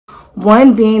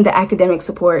One being the academic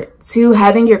support, two,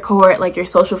 having your cohort like your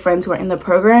social friends who are in the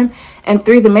program, and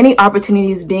three, the many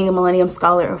opportunities being a Millennium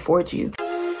Scholar affords you.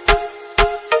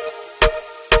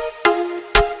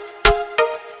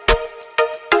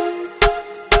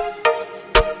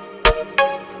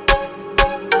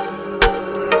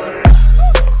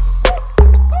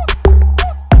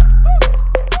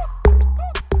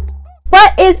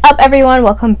 What is up, everyone?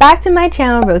 Welcome back to my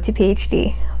channel, Road to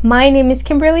PhD. My name is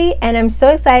Kimberly and I'm so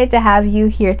excited to have you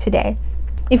here today.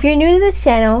 If you're new to this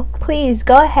channel, please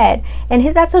go ahead and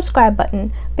hit that subscribe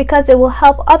button because it will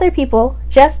help other people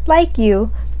just like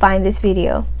you find this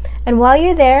video. And while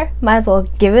you're there, might as well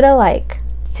give it a like.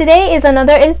 Today is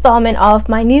another installment of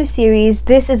my new series,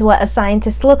 This is What a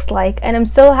Scientist Looks Like, and I'm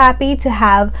so happy to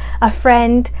have a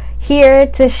friend here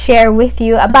to share with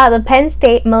you about the Penn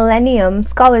State Millennium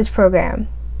Scholars program.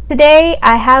 Today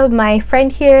I have my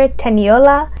friend here,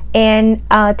 Teniola, and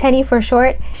Teni for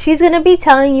short. She's going to be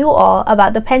telling you all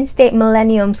about the Penn State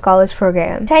Millennium Scholars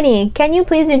program. Teni, can you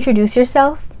please introduce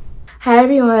yourself? Hi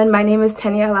everyone, my name is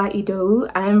Teniola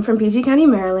Idowu. I'm from PG County,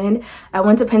 Maryland. I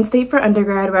went to Penn State for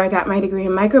undergrad where I got my degree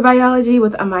in microbiology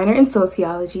with a minor in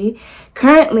sociology.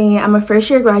 Currently, I'm a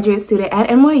first-year graduate student at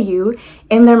NYU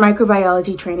in their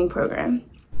microbiology training program.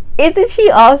 Isn't she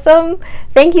awesome?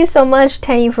 Thank you so much,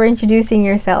 Teni, for introducing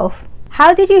yourself.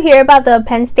 How did you hear about the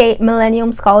Penn State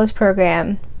Millennium Scholars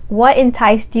program? What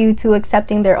enticed you to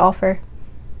accepting their offer?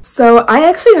 So I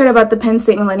actually heard about the Penn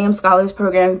State Millennium Scholars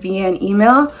program via an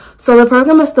email. So the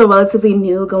program was still relatively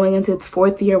new, going into its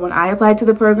 4th year when I applied to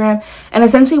the program. And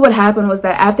essentially what happened was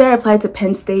that after I applied to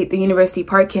Penn State, the University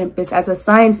Park campus, as a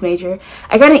science major,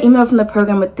 I got an email from the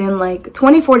program within like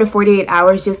 24 to 48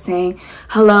 hours just saying,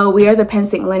 hello, we are the Penn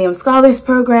State Millennium Scholars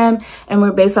program and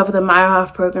we're based off of the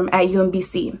Meyerhoff program at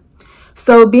UMBC.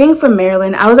 So being from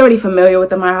Maryland, I was already familiar with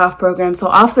the Meyerhoff program. So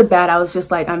off the bat, I was just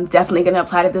like, I'm definitely going to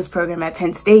apply to this program at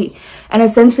Penn State. And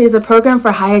essentially it's a program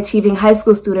for high achieving high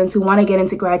school students who want to get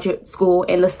into graduate school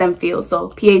in the STEM field. So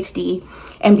PhD,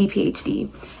 MD, PhD.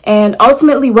 And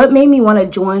ultimately what made me want to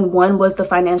join, one, was the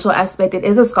financial aspect. It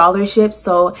is a scholarship.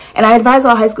 So, and I advise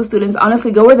all high school students,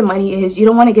 honestly, go where the money is. You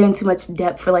don't want to get into much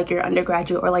debt for like your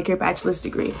undergraduate or like your bachelor's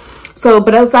degree. So,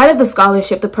 but outside of the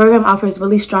scholarship, the program offers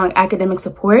really strong academic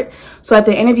support. So at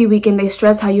their interview weekend, they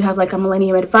stress how you have like a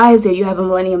Millennium advisor, you have a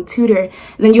Millennium tutor, and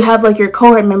then you have like your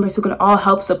cohort members who can all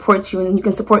help support you and you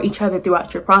can support each other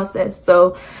throughout your process.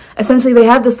 So essentially they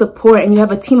have the support and you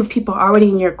have a team of people already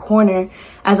in your corner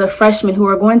as a freshman who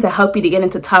are going to help you to get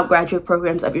into top graduate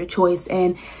programs of your choice.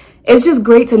 And it's just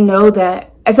great to know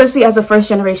that, especially as a first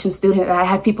generation student, that I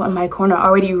have people in my corner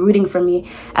already rooting for me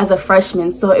as a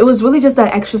freshman. So it was really just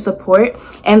that extra support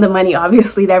and the money,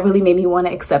 obviously, that really made me want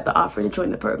to accept the offer to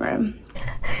join the program.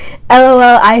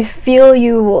 LOL, I feel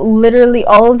you. Literally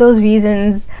all of those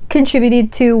reasons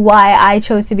contributed to why I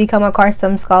chose to become a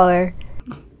CARSTEM scholar.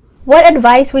 What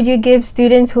advice would you give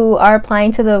students who are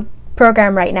applying to the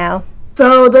program right now?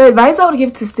 So the advice I would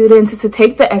give to students is to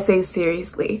take the essays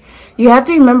seriously. You have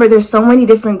to remember there's so many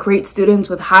different great students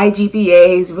with high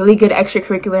GPAs, really good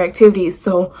extracurricular activities.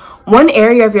 So one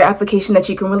area of your application that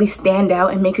you can really stand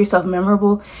out and make yourself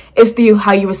memorable is through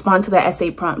how you respond to the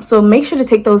essay prompt. So make sure to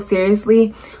take those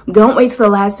seriously. Don't wait till the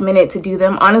last minute to do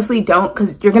them. Honestly, don't,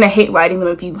 because you're going to hate writing them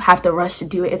if you have to rush to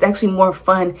do it. It's actually more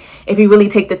fun if you really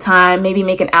take the time, maybe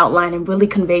make an outline and really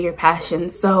convey your passion.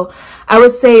 So I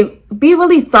would say be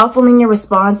really thoughtful in your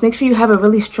response. Make sure you have a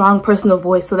really strong personal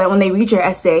voice so that when they read your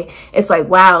essay, it's like,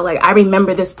 wow, like I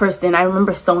remember this person, I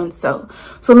remember so-and-so.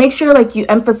 So make sure like you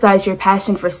emphasize your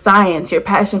passion for science, your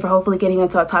passion for hopefully getting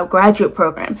into a top graduate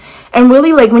program. And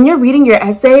really like when you're reading your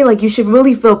essay, like you should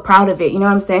really feel proud of it, you know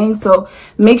what I'm saying? So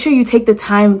make sure you take the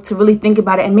time to really think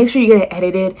about it and make sure you get it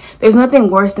edited. There's nothing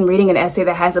worse than reading an essay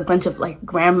that has a bunch of like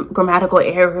grammatical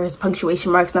errors,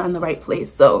 punctuation marks not in the right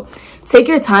place. So take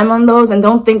your time on those and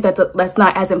don't think that's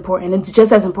not as important. It's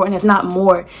just as important, if not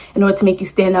more, in order to make you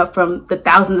stand out from the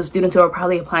thousands of students who are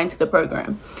probably applying to the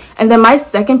program. And then my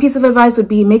second piece of advice would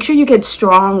be make sure you get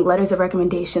strong letters of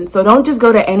recommendation. So don't just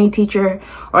go to any teacher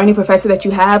or any professor that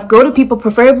you have. Go to people,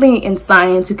 preferably in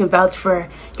science, who can vouch for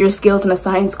your skills in a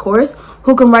science course,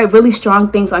 who can write really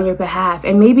strong things on your behalf.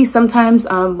 And maybe sometimes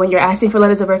when you're asking for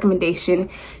letters of recommendation,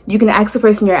 you can ask the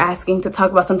person you're asking to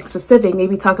talk about something specific.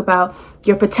 Maybe talk about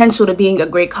your potential to being a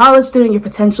great college student, your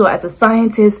potential as a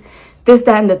scientist, this,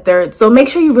 that, and the third. So make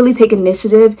sure you really take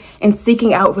initiative in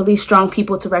seeking out really strong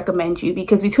people to recommend you,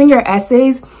 because between your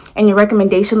essays and your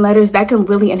recommendation letters, that can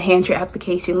really enhance your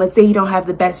application. Let's say you don't have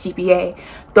the best GPA.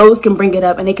 Those can bring it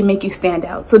up and it can make you stand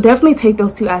out. So definitely take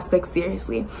those two aspects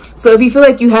seriously. So if you feel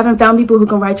like you haven't found people who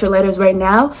can write your letters right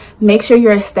now, make sure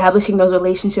you're establishing those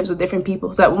relationships with different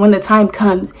people so that when the time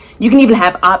comes, you can even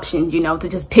have options, you know, to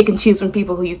just pick and choose from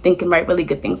people who you think can write really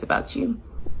good things about you.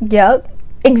 Yep.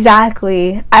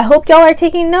 Exactly. I hope y'all are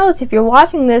taking notes. If you're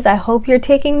watching this, I hope you're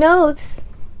taking notes.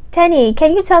 Teni,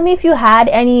 can you tell me if you had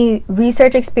any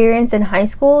research experience in high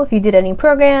school, if you did any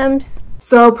programs?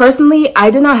 So personally,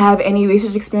 I did not have any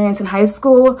research experience in high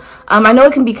school. I know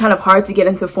it can be kind of hard to get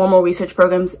into formal research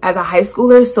programs as a high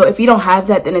schooler. So if you don't have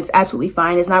that, then it's absolutely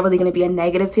fine. It's not really going to be a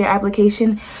negative to your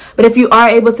application. But if you are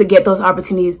able to get those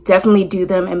opportunities, definitely do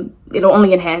them, and it'll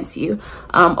only enhance you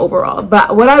overall.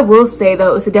 But what I will say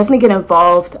though is to definitely get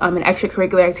involved in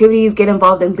extracurricular activities, get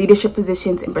involved in leadership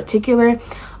positions in particular.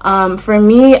 For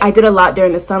me, I did a lot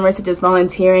during the summer, such as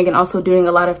volunteering and also doing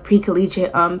a lot of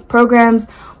pre-collegiate programs.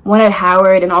 One at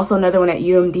Howard and also another one at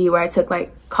UMD, where I took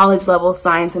like college level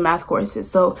science and math courses.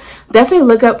 So definitely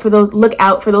look out for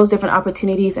those different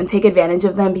opportunities and take advantage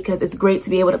of them, because it's great to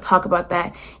be able to talk about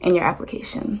that in your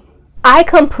application. I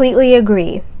completely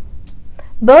agree.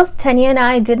 Both Teni and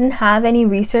I didn't have any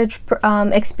research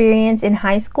experience in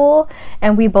high school,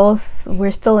 and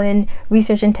we're still in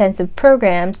research intensive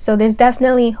programs. So there's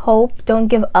definitely hope. Don't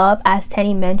give up, as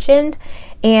Teni mentioned.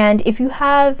 And if you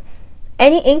have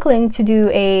any inkling to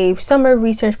do a summer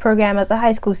research program as a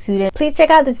high school student, please check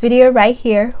out this video right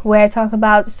here where I talk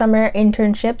about summer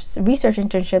internships, research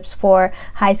internships for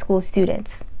high school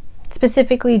students,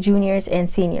 specifically juniors and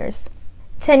seniors.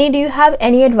 Teni, do you have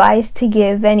any advice to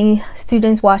give any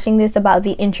students watching this about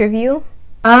the interview?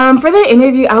 For the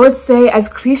interview, I would say, as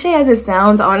cliche as it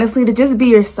sounds, honestly, to just be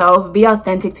yourself, be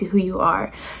authentic to who you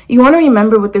are. You want to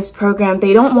remember with this program,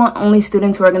 they don't want only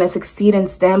students who are going to succeed in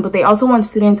STEM, but they also want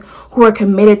students who are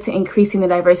committed to increasing the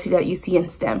diversity that you see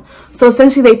in STEM. So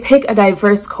essentially, they pick a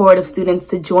diverse cohort of students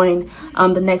to join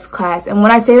the next class. And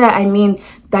when I say that, I mean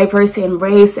diverse in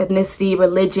race, ethnicity,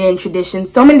 religion, tradition,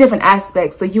 so many different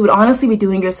aspects. So you would honestly be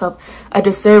doing yourself a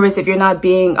disservice if you're not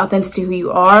being authentic to who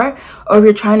you are, or if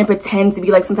you're trying to pretend to be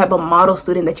like some type of model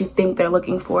student that you think they're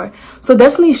looking for. So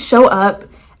definitely show up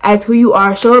as who you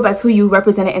are, show up as who you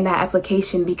represented in that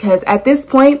application, because at this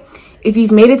point, if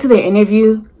you've made it to their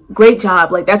interview, great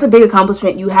job. Like, that's a big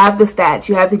accomplishment. You have the stats,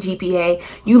 you have the GPA,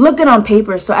 you look good on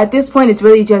paper. So at this point, it's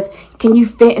really just, can you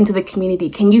fit into the community?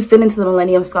 Can you fit into the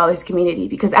Millennium Scholars community?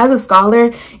 Because as a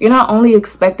scholar, you're not only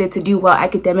expected to do well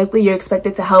academically, you're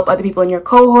expected to help other people in your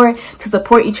cohort, to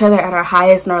support each other at our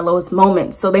highest and our lowest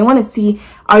moments. So they want to see,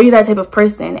 are you that type of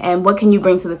person, and what can you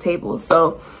bring to the table?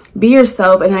 So be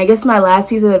yourself. And I guess my last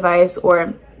piece of advice,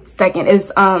 or second,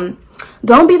 is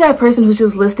don't be that person who's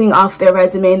just listing off their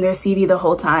resume and their CV the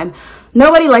whole time.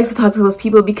 Nobody likes to talk to those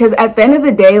people, because at the end of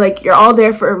the day, like, you're all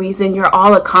there for a reason. You're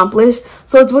all accomplished.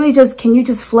 So it's really just, can you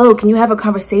just flow? Can you have a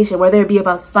conversation, whether it be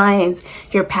about science,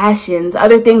 your passions,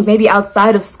 other things maybe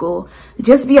outside of school?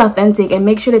 Just be authentic and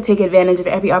make sure to take advantage of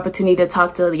every opportunity to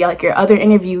talk to like your other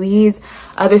interviewees,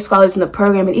 other scholars in the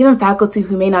program, and even faculty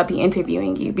who may not be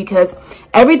interviewing you, because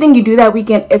everything you do that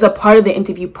weekend is a part of the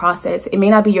interview process. It may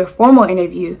not be your formal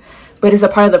interview, but it's a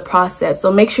part of the process.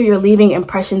 So make sure you're leaving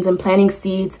impressions and planting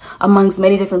seeds amongst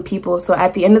many different people. So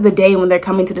at the end of the day, when they're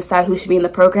coming to decide who should be in the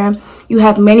program, you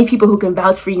have many people who can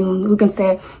vouch for you, who can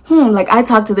say, like, I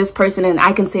talked to this person and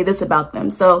I can say this about them.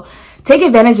 So take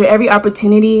advantage of every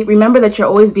opportunity. Remember that you're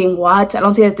always being watched. I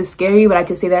don't say that to scare you, but I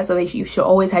just say that so that you should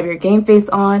always have your game face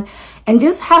on and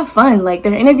just have fun. Like,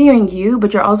 they're interviewing you,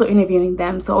 but you're also interviewing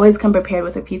them. So always come prepared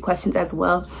with a few questions as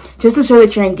well, just to show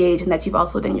that you're engaged and that you've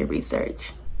also done your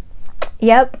research.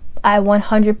 Yep, I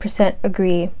 100%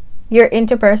 agree. Your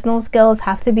interpersonal skills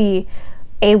have to be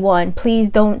A1. Please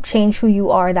don't change who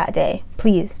you are that day.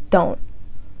 Please don't.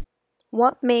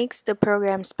 What makes the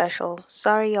program special?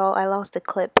 Sorry, y'all, I lost the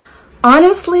clip.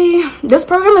 Honestly, this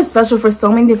program is special for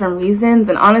so many different reasons.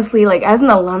 And honestly, like, as an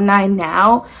alumni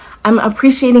now, I'm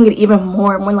appreciating it even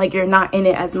more when, like, you're not in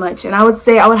it as much. And I would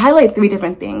say I would highlight 3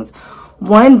 different things.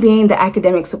 1 being the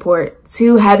academic support,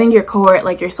 2 having your cohort,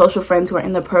 like your social friends who are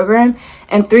in the program,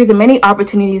 and 3 the many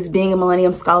opportunities being a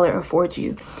Millennium Scholar affords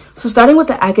you. So starting with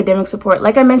the academic support,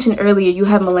 like I mentioned earlier, you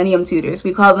have Millennium tutors.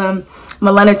 We call them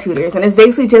Millennia tutors, and it's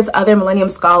basically just other Millennium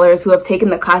scholars who have taken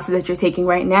the classes that you're taking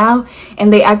right now,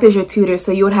 and they act as your tutors.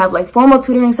 So you would have like formal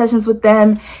tutoring sessions with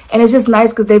them, and it's just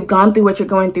nice because they've gone through what you're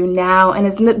going through now, and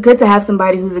it's good to have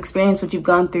somebody who's experienced what you've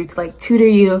gone through to like tutor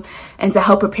you and to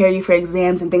help prepare you for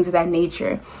exams and things of that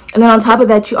nature. And then on top of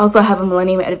that, you also have a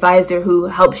Millennium advisor who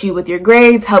helps you with your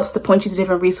grades, helps to point you to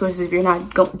different resources if you're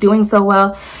not doing so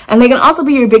well, and they can also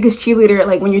be your biggest cheerleader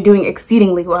like when you're doing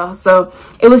exceedingly well. So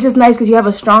it was just nice because you have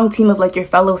a strong team of like your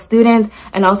fellow students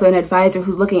and also an advisor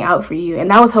who's looking out for you.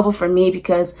 And that was helpful for me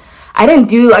because I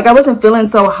wasn't feeling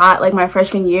so hot like my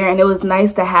freshman year, and it was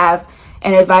nice to have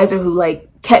an advisor who like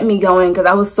kept me going because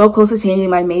I was so close to changing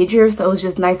my major. So it was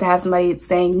just nice to have somebody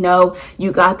saying, no,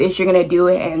 you got this, you're gonna do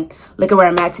it, and look at where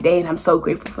I'm at today, and I'm so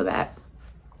grateful for that.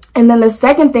 And then the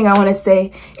second thing I want to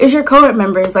say is your cohort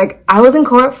members. Like, I was in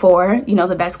cohort 4, you know,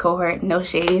 the best cohort, no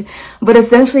shade. But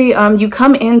essentially, you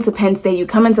come into Penn State, you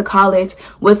come into college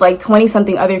with like 20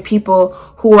 something other people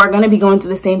who are going to be going through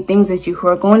the same things as you, who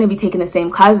are going to be taking the same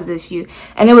classes as you.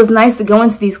 And it was nice to go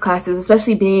into these classes,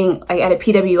 especially being like at a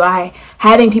PWI,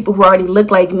 having people who already looked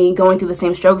like me going through the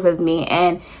same struggles as me.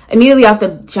 And immediately off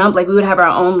the jump, like we would have our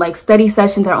own like study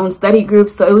sessions, our own study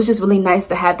groups. So it was just really nice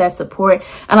to have that support.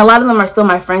 And a lot of them are still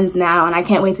my friends now, and I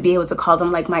can't wait to be able to call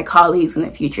them like my colleagues in the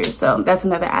future. So that's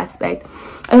another aspect.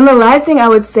 And then the last thing I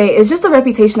would say is just the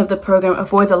reputation of the program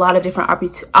affords a lot of different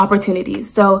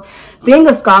opportunities. So being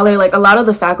a scholar, like a lot of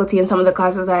the faculty in some of the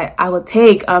classes that I would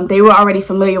take, they were already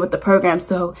familiar with the program,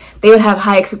 so they would have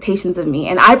high expectations of me.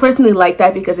 And I personally like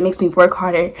that because it makes me work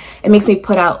harder. It makes me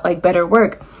put out like better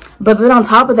work. But then on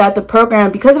top of that, the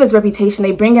program, because of its reputation,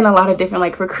 they bring in a lot of different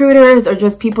like recruiters or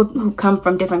just people who come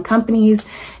from different companies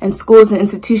and schools and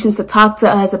institutions to talk to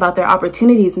us about their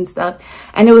opportunities and stuff.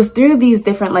 And it was through these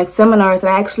different like seminars that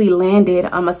I actually landed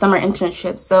a summer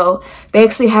internship. So they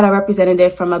actually had a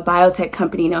representative from a biotech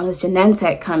company known as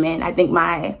Genentech come in, I think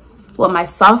my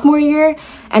sophomore year.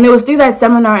 And it was through that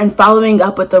seminar and following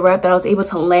up with the rep that I was able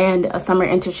to land a summer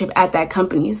internship at that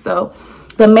company. So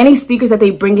the many speakers that they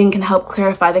bring in can help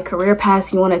clarify the career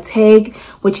paths you want to take,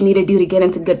 what you need to do to get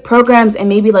into good programs, and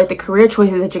maybe like the career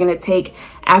choices that you're going to take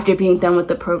after being done with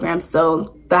the program.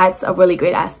 So that's a really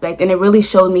great aspect. And it really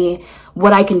showed me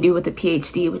what I can do with the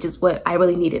PhD, which is what I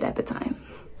really needed at the time.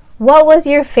 What was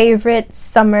your favorite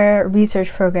summer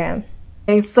research program?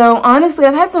 Okay, so honestly,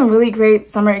 I've had some really great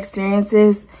summer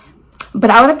experiences,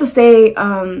 but I would have to say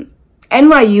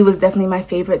NYU was definitely my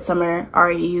favorite summer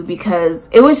RU because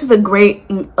it was just a great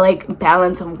like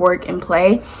balance of work and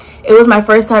play. It was my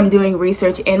first time doing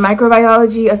research in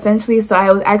microbiology essentially, so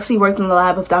I was actually working in the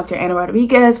lab of Dr. Ana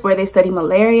Rodriguez where they study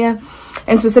malaria,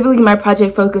 and specifically my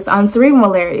project focused on cerebral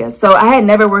malaria. So I had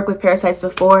never worked with parasites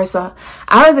before, so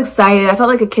I was excited. I felt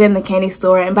like a kid in the candy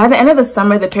store, and by the end of the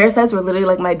summer the parasites were literally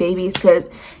like my babies because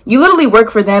you literally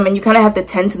work for them and you kind of have to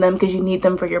tend to them because you need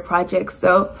them for your projects.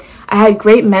 So I had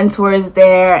great mentors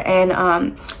there,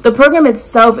 and the program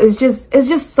itself is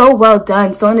just so well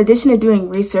done. So in addition to doing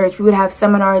research, we would have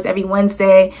seminars every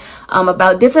Wednesday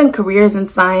about different careers in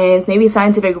science, maybe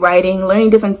scientific writing, learning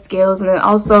different skills. And then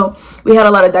also we had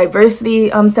a lot of diversity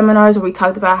seminars where we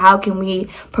talked about how can we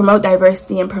promote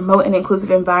diversity and promote an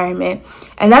inclusive environment.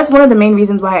 And that's one of the main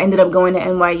reasons why I ended up going to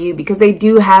NYU, because they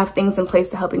do have things in place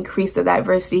to help increase the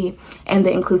diversity and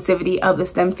the inclusivity of the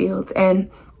STEM field. And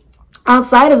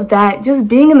outside of that, just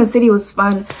being in the city was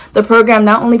fun. The program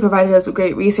not only provided us with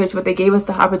great research, but they gave us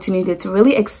the opportunity to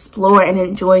really explore and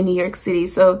enjoy New York City.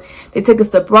 So they took us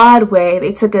to Broadway,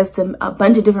 they took us to a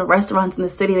bunch of different restaurants in the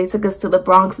city, they took us to the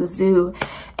Bronx Zoo,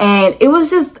 and it was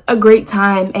just a great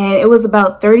time. And it was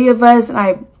about 30 of us, and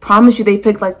I promise you they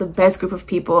picked like the best group of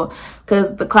people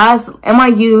because the class,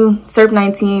 NYU, SERP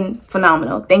 19,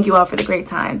 phenomenal. Thank you all for the great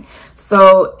time.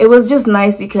 So it was just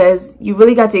nice because you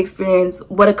really got to experience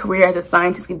what a career as a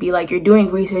scientist could be like. You're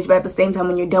doing research, but at the same time,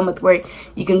 when you're done with work,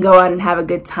 you can go out and have a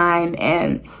good time.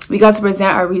 And we got to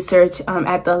present our research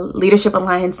at the Leadership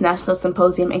Alliance National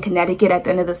Symposium in Connecticut at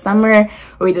the end of the summer, where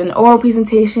we did an oral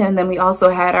presentation, and then we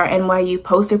also had our NYU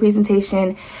poster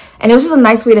presentation. And it was just a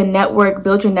nice way to network,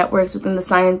 build your networks within the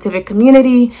scientific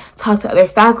community, talk to other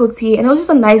faculty, and it was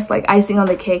just a nice like icing on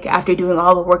the cake after doing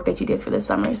all the work that you did for the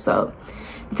summer. So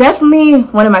definitely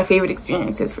one of my favorite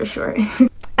experiences for sure.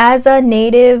 As a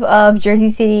native of Jersey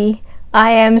City,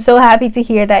 I am so happy to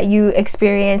hear that you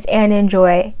experience and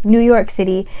enjoy New York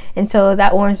City, and so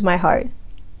that warms my heart.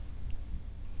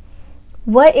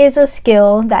 What is a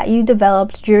skill that you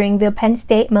developed during the Penn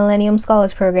State Millennium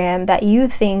Scholars program that you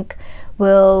think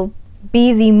will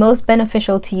be the most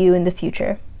beneficial to you in the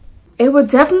future? It would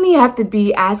definitely have to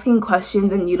be asking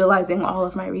questions and utilizing all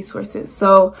of my resources.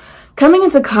 So coming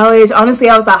into college, honestly,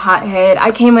 I was a hothead. I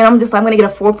came in, I'm going to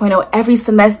get a 4.0 every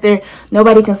semester.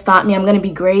 Nobody can stop me. I'm going to be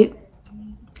great.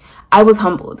 I was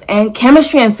humbled. And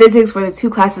chemistry and physics were the two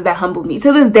classes that humbled me.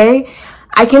 To this day,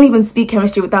 I can't even speak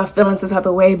chemistry without feeling some type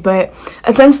of way. But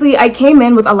essentially, I came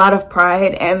in with a lot of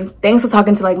pride. And thanks to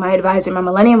talking to like my advisor, my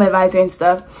Millennium advisor and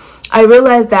stuff, I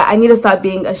realized that I need to stop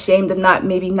being ashamed of not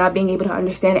being able to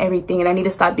understand everything. And I need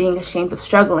to stop being ashamed of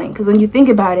struggling. Because when you think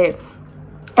about it,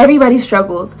 everybody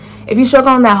struggles. If you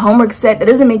struggle on that homework set, that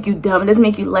doesn't make you dumb. It doesn't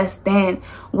make you less than.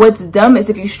 What's dumb is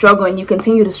if you struggle and you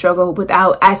continue to struggle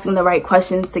without asking the right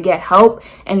questions to get help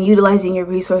and utilizing your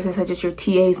resources such as your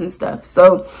TAs and stuff.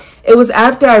 So it was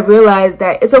after I realized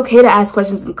that it's okay to ask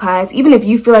questions in class, even if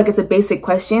you feel like it's a basic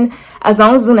question, as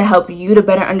long as it's going to help you to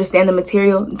better understand the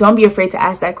material. Don't be afraid to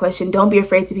ask that question. Don't be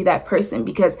afraid to be that person,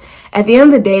 because at the end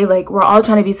of the day, like, we're all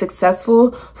trying to be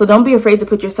successful. So don't be afraid to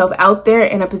put yourself out there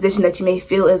in a position that you may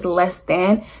feel is less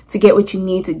than to get what you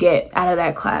need to get out of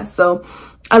that class. So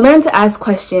I learned to ask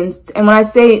questions, and when I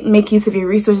say make use of your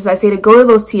resources, I say to go to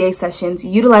those TA sessions,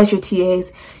 utilize your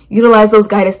TAs, utilize those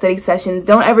guided study sessions.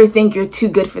 Don't ever think you're too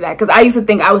good for that, because I used to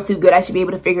think I was too good. I should be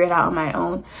able to figure it out on my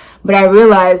own. But I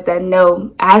realized that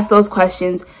no, ask those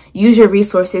questions, use your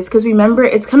resources, because remember,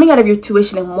 it's coming out of your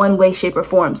tuition in one way, shape, or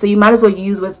form. So you might as well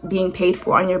use what's being paid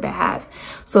for on your behalf.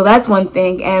 So that's one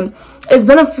thing. And it's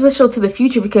beneficial to the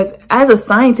future, because as a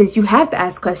scientist, you have to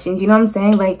ask questions. You know what I'm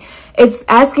saying? Like, it's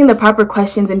asking the proper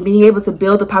questions and being able to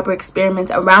build the proper experiments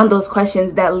around those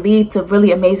questions that lead to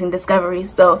really amazing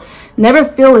discoveries. So never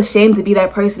feel ashamed to be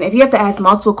that person. If you have to ask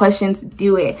multiple questions,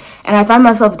 do it. And I find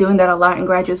myself doing that a lot in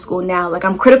graduate school now. Like,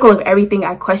 I'm critical of everything.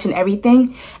 I question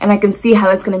everything, and I can see how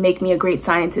that's going to make me a great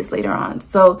scientist later on.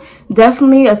 So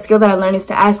definitely a skill that I learned is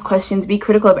to ask questions, be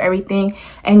critical of everything,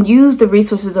 and use the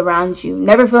resources around you.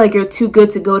 Never feel like you're too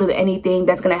good to go to anything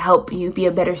that's going to help you be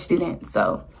a better student.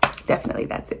 So definitely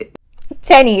that's it.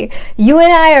 Teni, you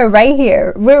and I are right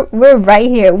here. We're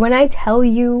right here. When I tell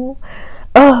you,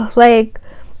 like,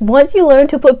 once you learn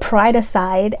to put pride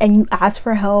aside and you ask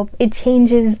for help, it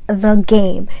changes the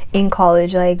game in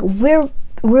college. Like, we're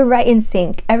right in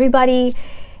sync. Everybody,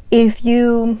 if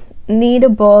you need a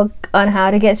book on how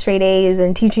to get straight A's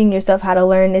and teaching yourself how to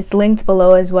learn, it's linked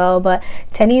below as well. But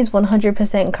Teni is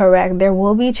 100% correct. There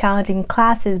will be challenging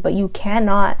classes, but you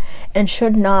cannot and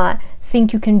should not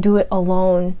think you can do it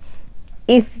alone.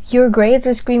 If your grades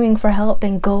are screaming for help,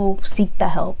 then go seek the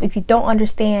help. If you don't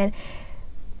understand,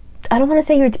 I don't want to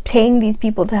say you're paying these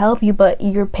people to help you, but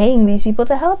you're paying these people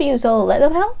to help you, so let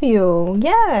them help you.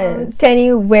 Yes.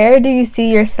 Teni, where do you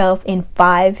see yourself in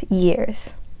 5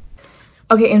 years?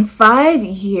 Okay, in 5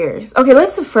 years. Okay,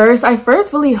 I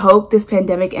first really hope this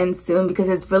pandemic ends soon, because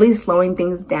it's really slowing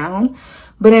things down.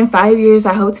 But in 5 years,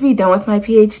 I hope to be done with my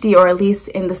PhD, or at least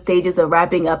in the stages of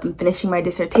wrapping up and finishing my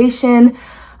dissertation,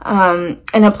 and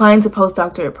applying to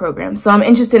postdoctorate programs. So I'm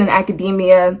interested in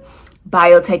academia,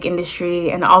 biotech industry,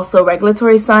 and also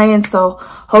regulatory science. So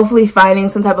hopefully finding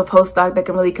some type of postdoc that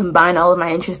can really combine all of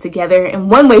my interests together in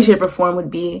one way, shape, or form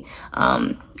would be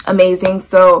amazing.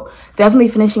 So definitely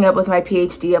finishing up with my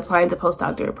PhD, applying to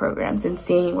postdoctorate programs, and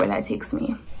seeing where that takes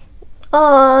me.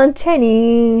 Oh,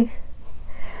 Teni,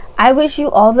 I wish you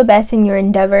all the best in your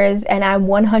endeavors, and I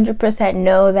 100%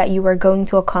 know that you are going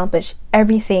to accomplish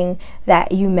everything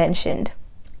that you mentioned.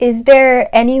 Is there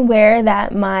anywhere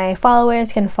that my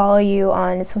followers can follow you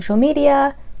on social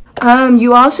media?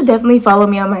 You all should definitely follow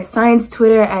me on my science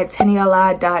Twitter at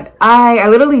teniola.I. I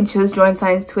literally just joined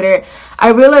science Twitter. I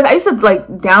realized I used to like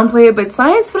downplay it, but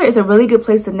science Twitter is a really good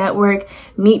place to network,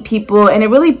 meet people, and it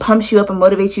really pumps you up and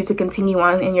motivates you to continue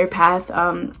on in your path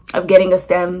of getting a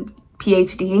STEM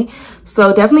PhD.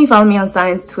 So definitely follow me on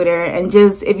science Twitter, and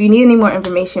just if you need any more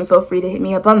information, feel free to hit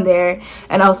me up on there.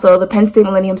 And also the Penn State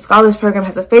Millennium Scholars program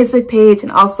has a Facebook page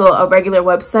and also a regular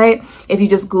website if you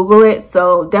just Google it.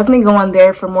 So definitely go on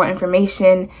there for more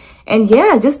information. And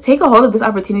yeah, just take a hold of this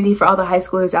opportunity for all the high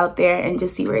schoolers out there and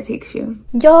just see where it takes you.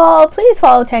 Y'all, please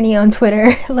follow Teni on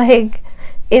Twitter. Like,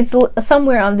 it's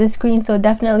somewhere on this screen, so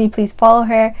definitely please follow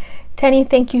her. Teni,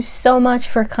 thank you so much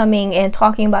for coming and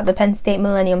talking about the Penn State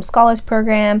Millennium Scholars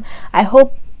program. I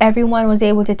hope everyone was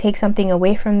able to take something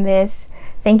away from this.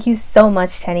 Thank you so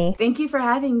much, Teni. Thank you for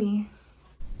having me.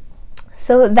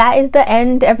 So that is the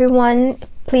end, everyone.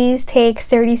 Please take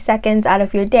 30 seconds out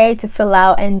of your day to fill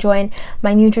out and join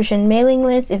my nutrition mailing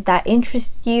list if that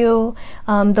interests you.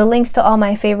 The links to all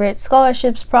my favorite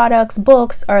scholarships, products,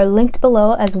 books are linked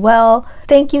below as well.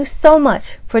 Thank you so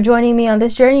much for joining me on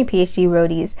this journey, PhD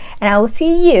roadies, and I will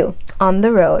see you on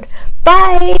the road.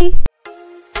 Bye!